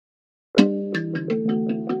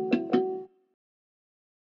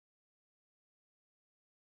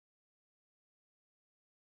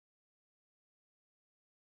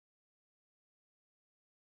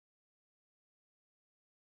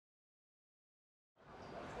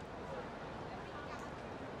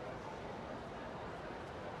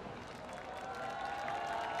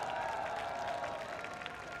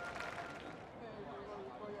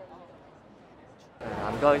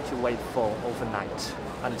going to wait for overnight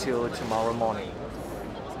until tomorrow morning.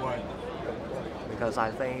 Why? Because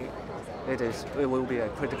I think it will be a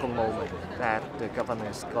critical moment that the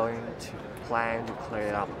government is going to plan to clear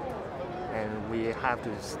it up, and we have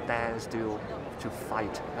to stand still to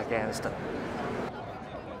fight against it.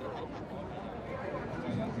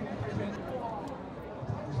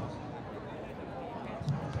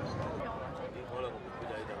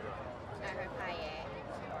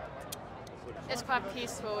 It's quite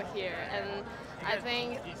peaceful here, and I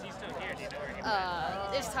think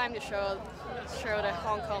it's time to show the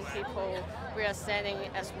Hong Kong people we are standing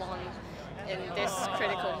as one in this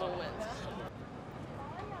critical moment.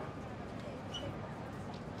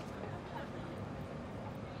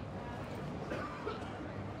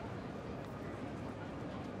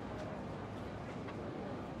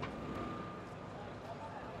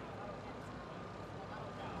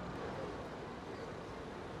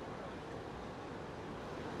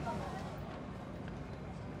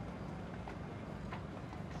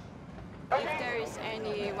 If there is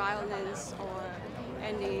any violence or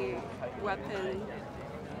any weapon,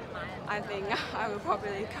 I think I will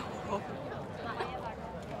probably go home.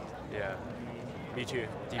 Yeah, me too.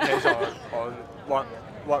 Depends on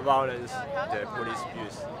what violence the police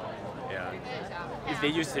use. Yeah. If they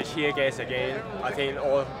use the tear gas again, I think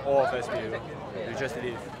all of us will just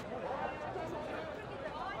leave.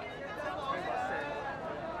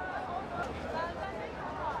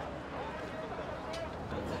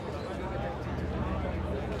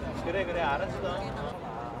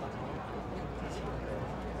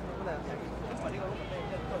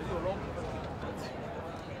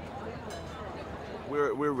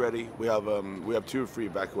 We're ready. We have 2 or 3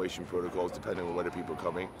 evacuation protocols depending on where the people are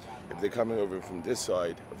coming. If they're coming over from this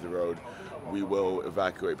side of the road, we will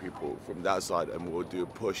evacuate people from that side, and we'll do a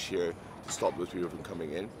push here to stop those people from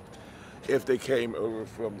coming in. If they came over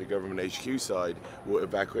from the government HQ side, we'll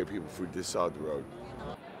evacuate people through this side of the road.